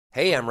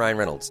Hey, I'm Ryan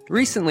Reynolds.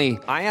 Recently,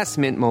 I asked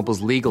Mint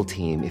Mobile's legal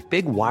team if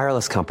big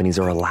wireless companies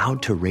are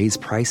allowed to raise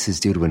prices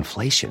due to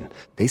inflation.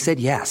 They said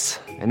yes.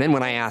 And then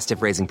when I asked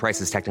if raising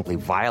prices technically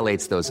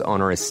violates those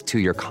onerous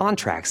two-year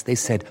contracts, they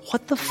said,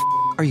 "What the f***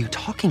 are you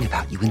talking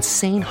about, you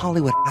insane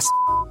Hollywood ass?"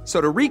 So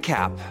to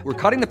recap, we're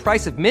cutting the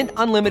price of Mint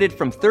Unlimited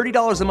from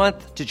 $30 a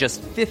month to just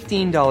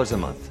 $15 a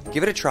month.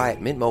 Give it a try at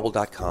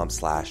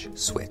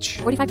mintmobile.com/switch.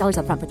 $45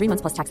 up front for 3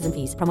 months plus taxes and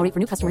fees. Promo rate for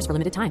new customers for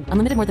limited time.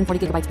 Unlimited more than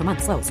 40 gigabytes per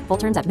month. Slows full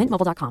terms at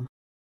mintmobile.com.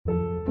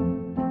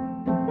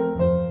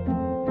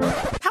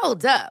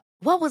 Hold up.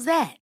 What was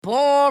that?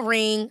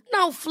 Boring.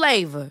 No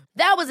flavor.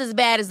 That was as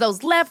bad as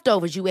those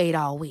leftovers you ate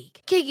all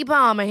week. Keke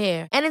Palmer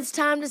here, and it's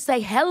time to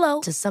say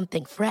hello to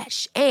something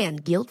fresh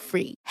and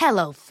guilt-free.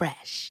 Hello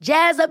Fresh.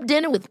 Jazz up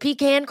dinner with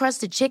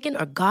pecan-crusted chicken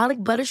or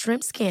garlic butter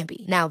shrimp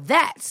scampi. Now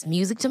that's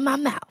music to my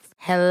mouth.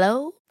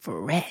 Hello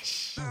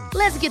Fresh.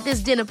 Let's get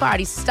this dinner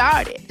party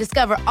started.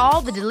 Discover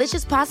all the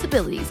delicious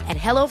possibilities at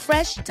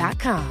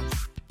hellofresh.com.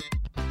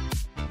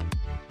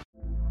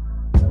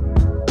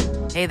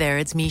 Hey there,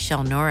 it's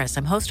Michelle Norris.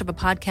 I'm host of a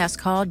podcast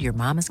called Your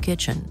Mama's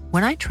Kitchen.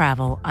 When I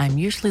travel, I'm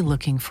usually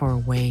looking for a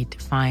way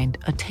to find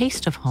a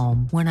taste of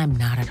home when I'm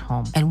not at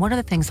home. And one of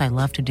the things I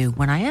love to do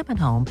when I am at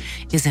home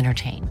is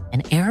entertain.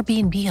 And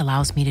Airbnb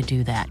allows me to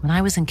do that. When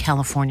I was in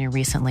California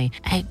recently,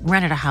 I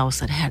rented a house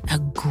that had a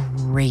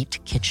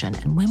great kitchen.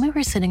 And when we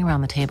were sitting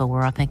around the table, we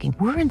were all thinking,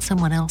 we're in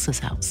someone else's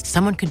house.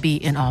 Someone could be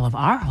in all of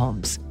our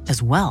homes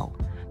as well.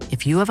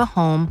 If you have a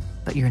home,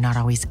 but you're not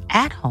always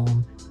at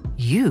home,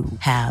 you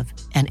have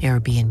an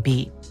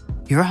Airbnb.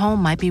 Your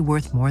home might be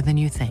worth more than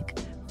you think.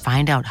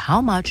 Find out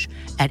how much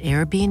at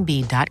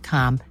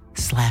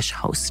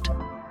airbnb.com/host.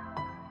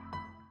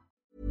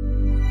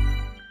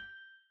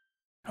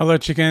 Hello,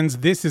 chickens.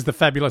 This is the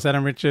fabulous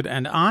Adam Richard,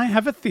 and I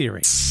have a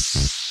theory.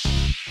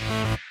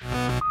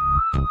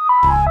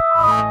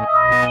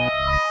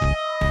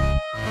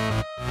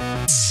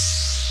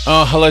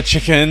 Oh, hello,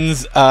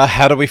 chickens.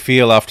 How do we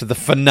feel after the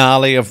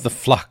finale of The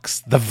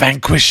Flux, The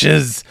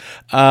Vanquishers?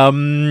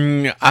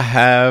 I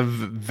have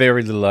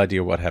very little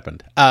idea what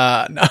happened.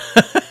 No.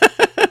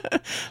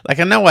 Like,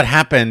 I know what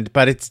happened,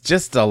 but it's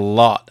just a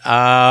lot.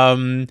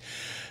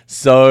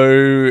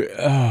 So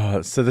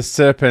the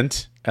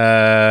serpent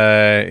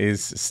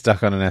is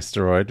stuck on an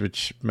asteroid,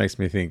 which makes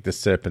me think the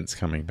serpent's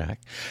coming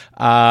back.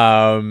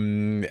 I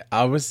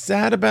was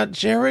sad about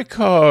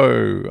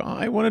Jericho.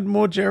 I wanted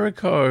more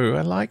Jericho.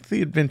 I liked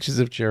the adventures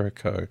of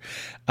Jericho.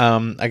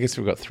 I guess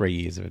we've got 3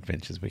 years of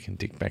adventures we can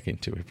dig back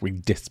into if we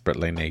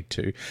desperately need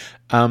to.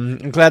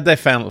 I'm glad they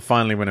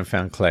finally went and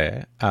found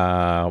Claire,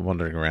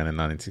 wandering around in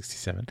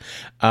 1967.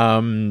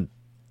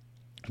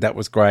 That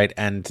was great,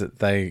 and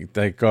they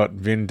got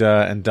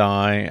Vinda and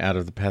Di out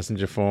of the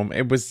passenger form.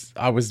 I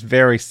was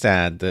very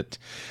sad that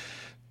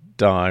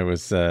Di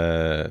was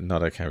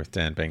not okay with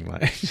Dan being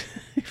late,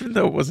 even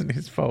though it wasn't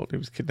his fault. He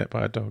was kidnapped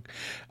by a dog.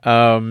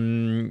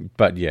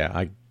 But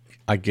yeah,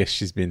 I guess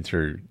she's been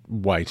through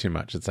way too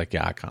much. It's like,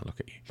 yeah, I can't look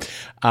at you.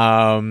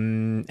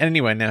 And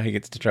anyway, now he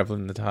gets to travel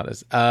in the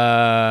TARDIS.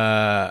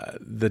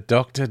 The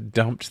Doctor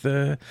dumped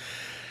the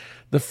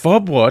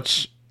fob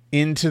watch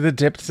into the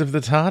depths of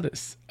the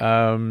TARDIS.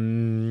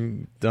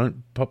 Don't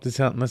pop this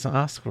out unless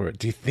I ask for it.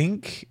 Do you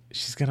think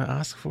she's going to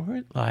ask for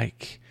it?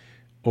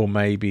 Or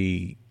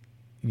maybe,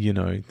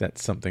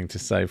 that's something to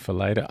save for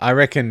later. I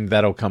reckon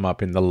that'll come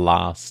up in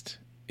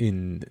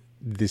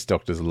this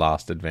Doctor's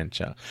last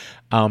adventure.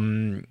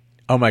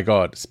 Oh my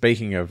God,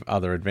 speaking of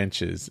other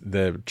adventures,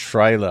 the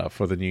trailer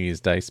for the New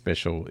Year's Day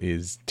special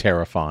is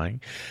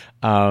terrifying.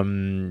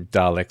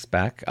 Daleks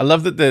back. I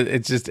love that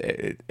it's just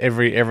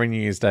every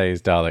New Year's Day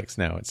is Daleks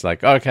now. It's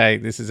like, okay,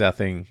 this is our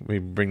thing. We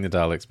bring the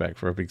Daleks back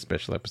for a big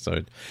special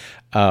episode.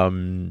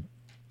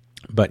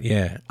 But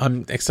yeah,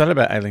 I'm excited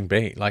about Aileen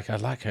B. I like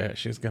her.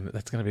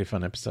 That's gonna be a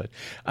fun episode.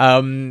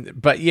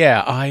 But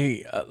yeah,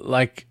 I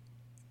like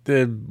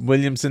the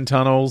Williamson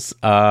tunnels.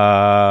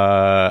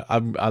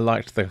 I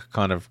liked the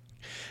kind of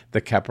the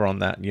capper on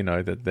that,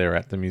 that they're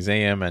at the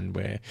museum and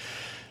we're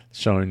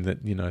showing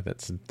that,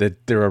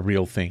 that they're a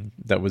real thing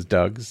that was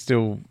dug.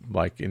 Still,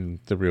 in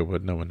the real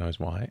world, no one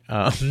knows why.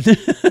 One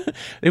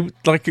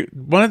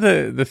of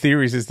the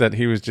theories is that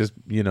he was just,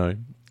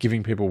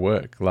 giving people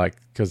work,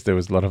 because there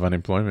was a lot of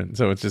unemployment.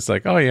 So it's just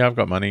oh yeah, I've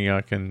got money,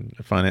 I can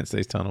finance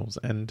these tunnels,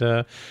 and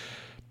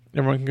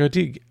everyone can go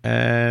dig,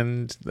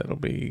 and that'll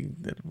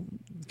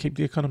keep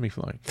the economy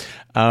flowing.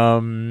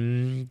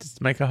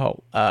 Just make a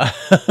hole.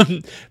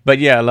 But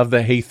yeah, I love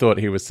that he thought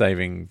he was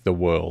saving the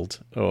world,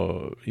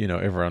 or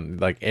everyone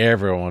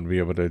would be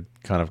able to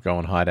kind of go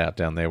and hide out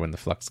down there when the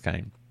flux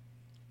came.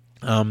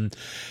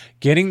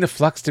 Getting the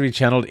flux to be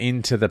channeled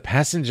into the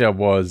passenger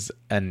was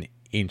an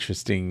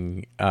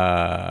interesting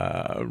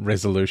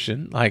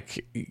resolution.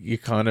 You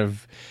kind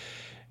of,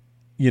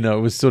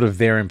 it was sort of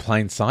there in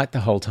plain sight the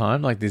whole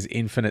time. There's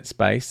infinite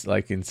space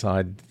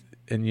inside,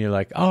 and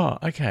you're oh,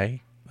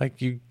 okay. Like,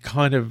 you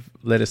kind of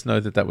let us know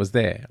that was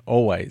there,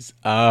 always.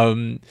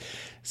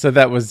 So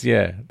that was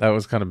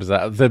kind of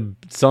bizarre. The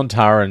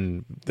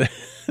Sontaran,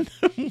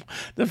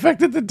 the fact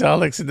that the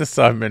Daleks and the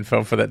Cybermen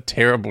fell for that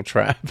terrible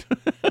trap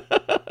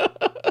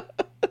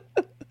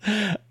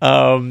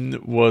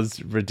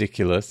was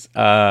ridiculous.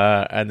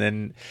 And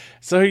then,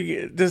 so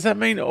does that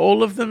mean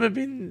all of them have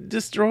been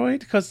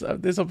destroyed? Because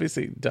there's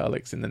obviously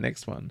Daleks in the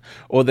next one.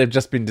 Or they've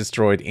just been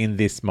destroyed in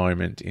this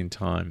moment in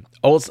time.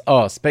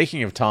 Also,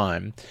 speaking of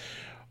time,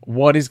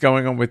 what is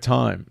going on with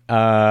time?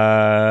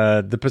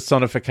 The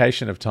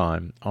personification of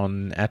time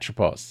on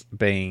Atropos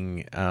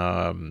being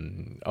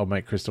Old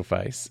Mate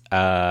Crystalface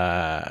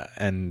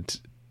and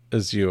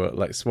Azure,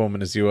 like Swarm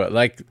and Azure,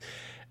 like,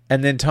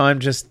 and then time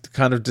just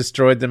kind of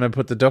destroyed them and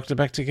put the Doctor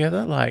back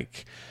together.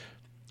 Like,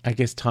 I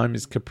guess time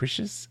is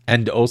capricious,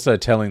 and also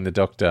telling the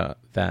Doctor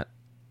that,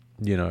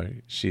 you know,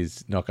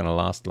 she's not going to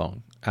last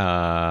long,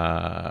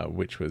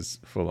 which was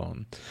full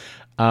on.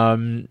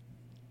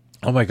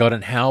 Oh my God,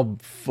 and how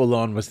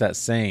full-on was that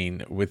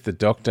scene with the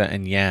Doctor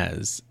and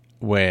Yaz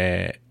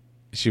where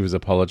she was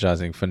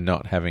apologising for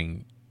not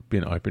having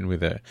been open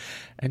with her,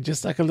 and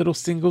just like a little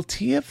single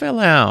tear fell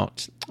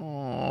out.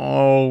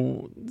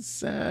 Oh,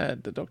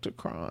 sad. The Doctor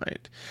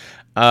cried.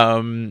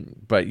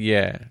 But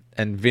yeah,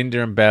 and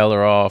Vinda and Belle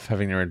are off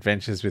having their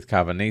adventures with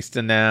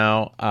Carvanista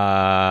now.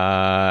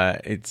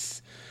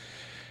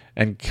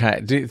 And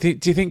Kate, do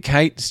you think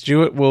Kate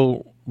Stewart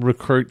will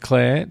recruit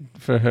Claire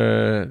for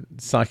her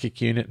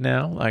psychic unit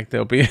now? Like,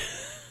 there'll be a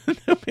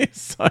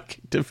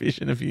psychic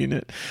division of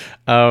unit.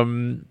 I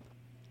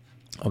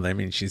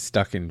mean, she's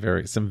stuck in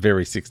some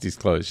very 60s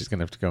clothes. She's going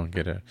to have to go and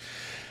get her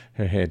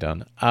hair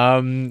done.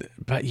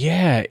 But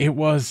yeah, it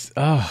was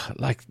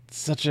like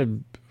such a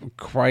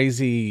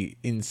crazy,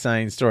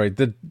 insane story.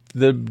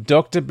 The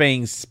Doctor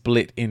being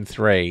split in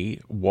three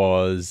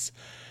was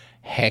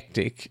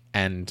hectic,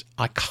 and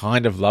I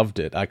kind of loved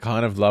it. I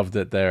kind of loved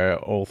that they're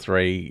all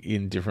three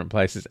in different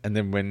places, and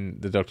then when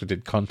the Doctor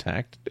did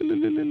contact,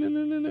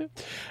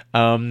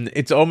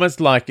 it's almost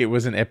like it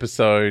was an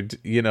episode,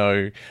 you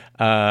know,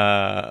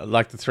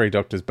 like the Three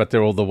Doctors, but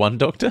they're all the one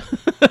Doctor.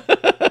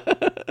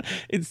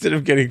 Instead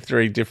of getting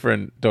three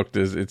different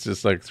Doctors, it's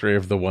just like three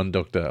of the one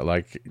Doctor,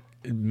 like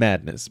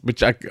madness,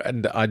 which I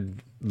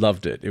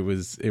loved it. It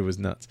was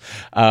nuts.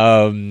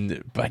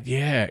 But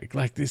yeah,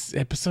 like, this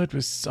episode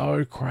was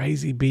so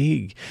crazy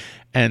big.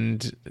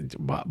 And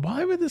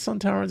why were the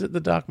Sontarans at the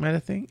dark matter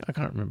thing? I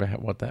can't remember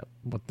what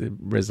the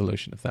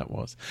resolution of that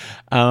was.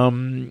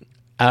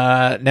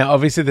 Now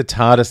obviously the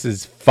TARDIS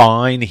is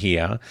fine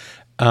here.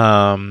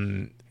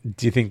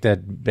 Do you think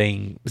that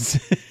being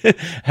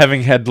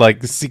having had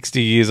like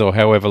 60 years or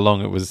however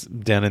long it was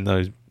down in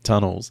those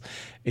tunnels,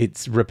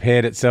 it's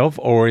repaired itself,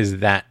 or is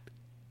that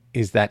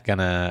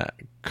gonna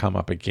come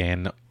up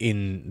again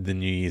in the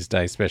New Year's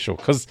Day special?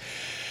 Because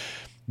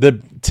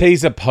the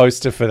teaser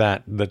poster for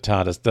that, the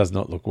TARDIS, does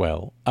not look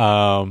well.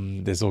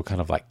 There's all kind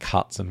of like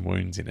cuts and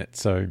wounds in it,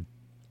 so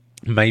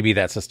maybe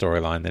that's a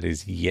storyline that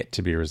is yet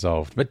to be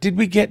resolved. But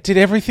did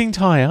everything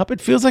tie up?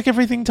 It feels like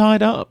everything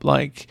tied up,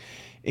 like,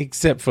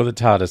 except for the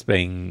TARDIS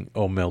being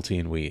all melty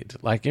and weird.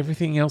 Like,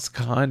 everything else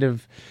kind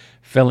of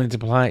fell into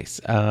place.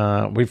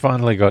 We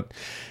finally got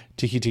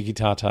Tiki Tiki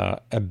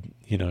Tata,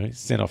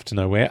 sent off to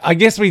nowhere. I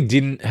guess we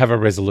didn't have a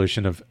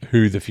resolution of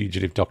who the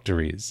fugitive Doctor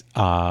is.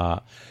 We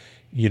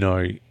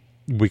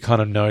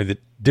kind of know that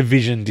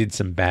Division did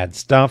some bad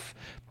stuff,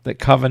 that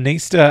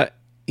Carvanista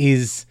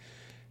is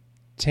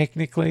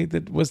technically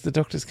was the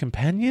Doctor's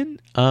companion,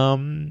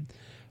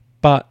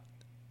 but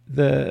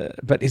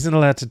isn't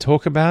allowed to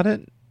talk about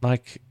it,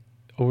 like,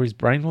 or his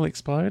brain will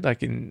explode,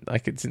 like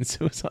it's in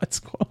Suicide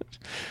Squad.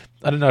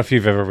 I don't know if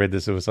you've ever read the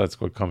Suicide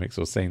Squad comics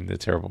or seen the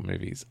terrible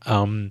movies.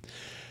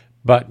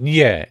 But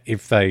yeah,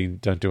 if they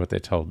don't do what they're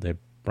told, their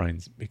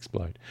brains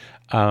explode.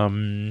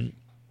 Although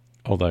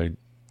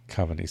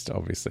Carvanista,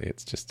 obviously,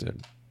 it's just a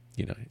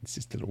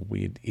little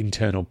weird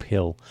internal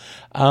pill.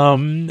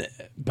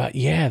 But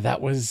yeah,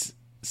 that was,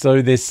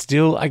 so there's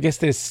still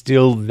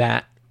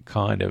that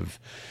kind of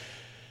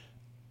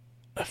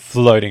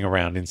floating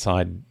around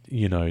inside,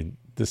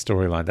 the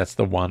storyline. That's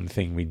the one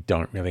thing we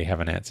don't really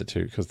have an answer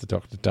to, because the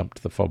Doctor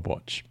dumped the fob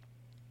watch.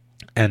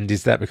 And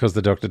is that because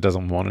the Doctor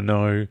doesn't want to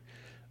know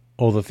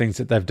all the things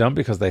that they've done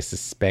because they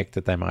suspect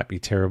that they might be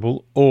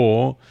terrible,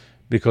 or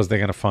because they're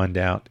going to find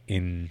out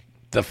in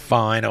the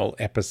final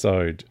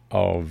episode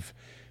of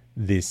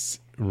this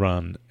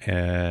run,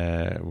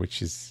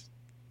 which is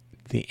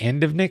the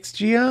end of next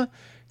year?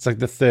 It's like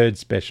the third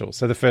special.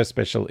 So the first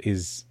special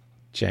is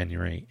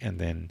January, and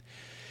then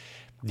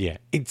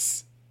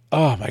it's,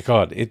 oh my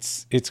God,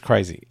 it's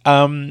crazy.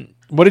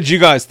 What did you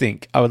guys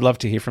think? I would love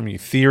to hear from you.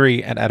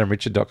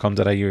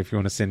 theory@adamrichard.com.au if you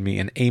want to send me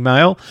an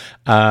email.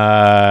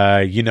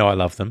 I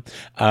love them.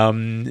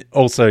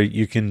 Also,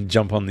 you can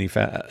jump on the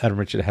Adam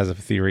Richard Has a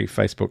Theory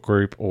Facebook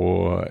group,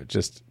 or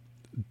just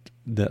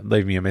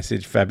leave me a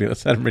message.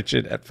 Fabulous Adam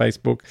Richard at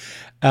Facebook,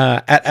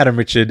 at Adam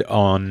Richard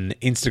on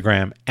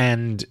Instagram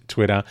and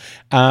Twitter.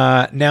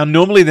 Now,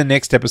 normally the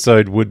next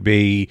episode would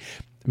be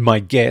my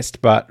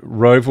guest, but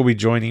Rove will be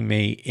joining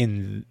me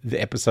in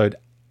the episode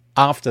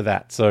after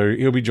that. So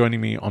he'll be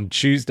joining me on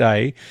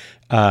Tuesday,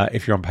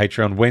 if you're on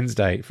Patreon,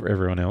 Wednesday for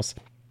everyone else.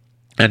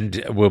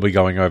 And we'll be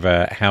going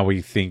over how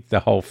we think the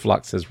whole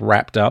flux has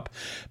wrapped up.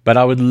 But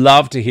I would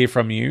love to hear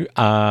from you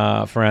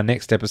for our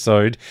next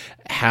episode,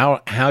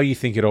 how you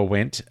think it all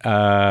went,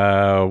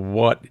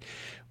 what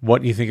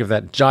you think of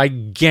that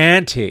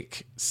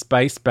gigantic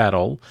space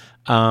battle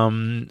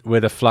where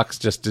the flux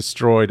just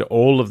destroyed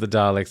all of the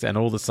Daleks and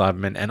all the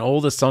Cybermen and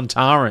all the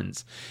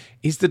Sontarans.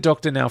 Is the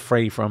Doctor now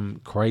free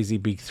from crazy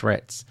big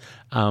threats?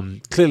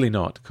 Clearly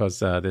not, because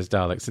there's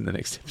Daleks in the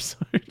next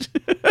episode,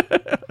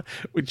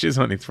 which is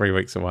only 3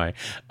 weeks away.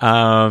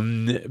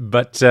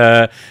 But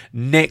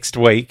next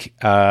week,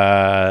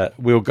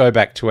 we'll go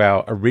back to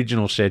our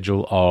original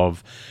schedule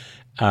of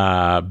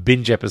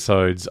binge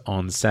episodes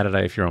on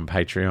Saturday if you're on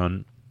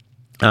Patreon.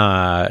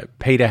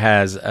 Peter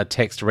has a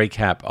text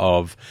recap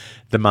of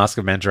The Mask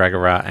of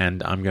Mandragora,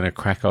 and I'm going to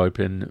crack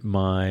open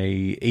my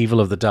Evil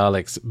of the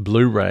Daleks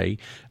Blu-ray,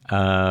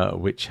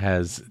 which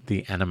has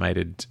the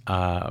animated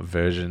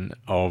version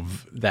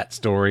of that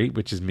story,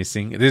 which is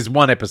missing. There's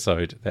one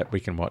episode that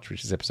we can watch,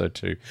 which is episode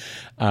 2.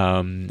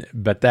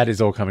 But that is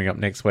all coming up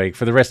next week.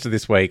 For the rest of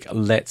this week,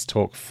 let's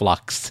talk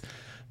Flux.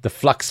 The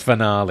Flux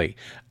finale.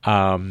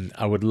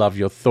 I would love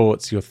your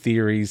thoughts, your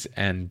theories,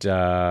 and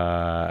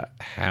how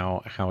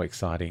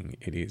exciting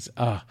it is.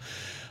 Oh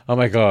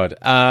my God.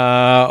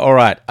 All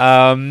right.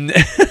 How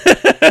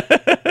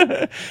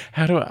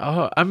do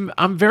I?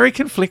 I'm very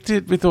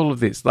conflicted with all of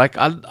this. Like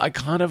I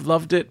kind of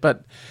loved it,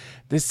 but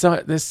there's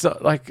so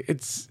like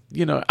it's,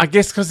 you know, I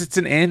guess because it's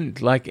an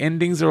end. Like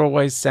endings are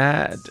always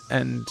sad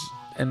and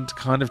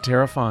kind of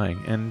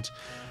terrifying. And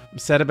I'm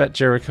sad about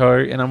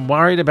Jericho, and I'm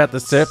worried about the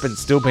serpent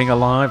still being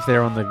alive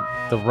there on the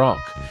rock.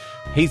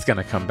 He's going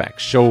to come back,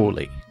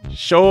 surely.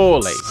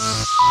 Surely.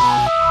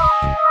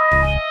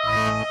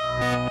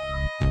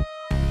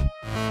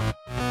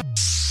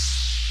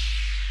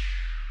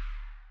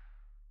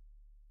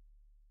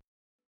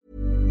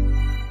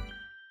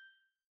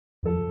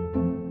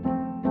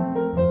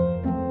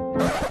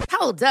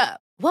 Hold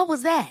up. What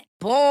was that?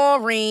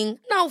 Boring.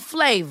 No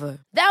flavor.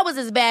 That was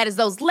as bad as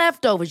those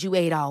leftovers you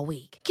ate all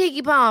week.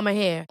 Keke Palmer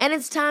here, and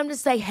it's time to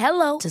say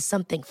hello to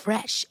something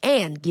fresh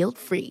and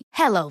guilt-free.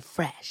 Hello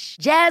Fresh.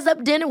 Jazz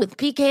up dinner with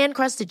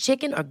pecan-crusted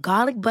chicken or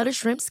garlic butter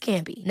shrimp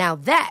scampi. Now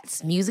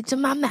that's music to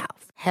my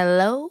mouth.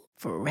 Hello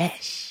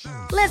Fresh.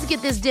 Let's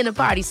get this dinner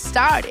party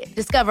started.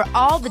 Discover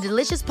all the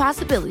delicious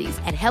possibilities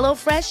at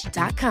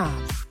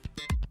hellofresh.com.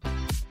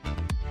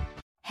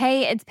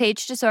 Hey, it's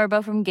Paige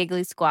DeSorbo from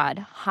Giggly Squad.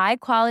 High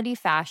quality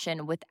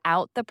fashion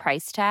without the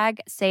price tag.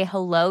 Say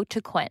hello to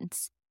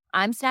Quince.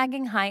 I'm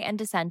snagging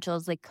high-end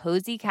essentials like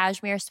cozy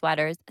cashmere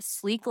sweaters,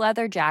 sleek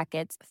leather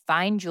jackets,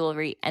 fine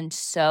jewelry, and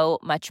so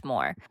much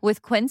more.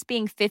 With Quince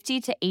being 50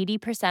 to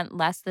 80%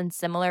 less than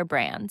similar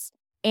brands.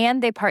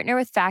 And they partner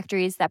with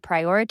factories that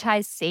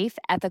prioritize safe,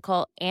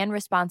 ethical, and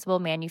responsible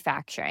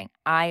manufacturing.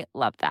 I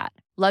love that.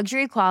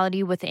 Luxury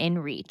quality within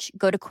reach.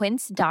 Go to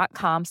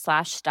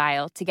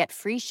quince.com/style to get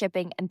free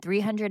shipping and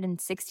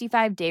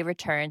 365-day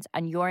returns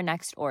on your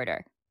next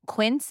order.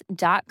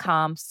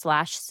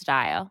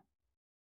 Quince.com/style.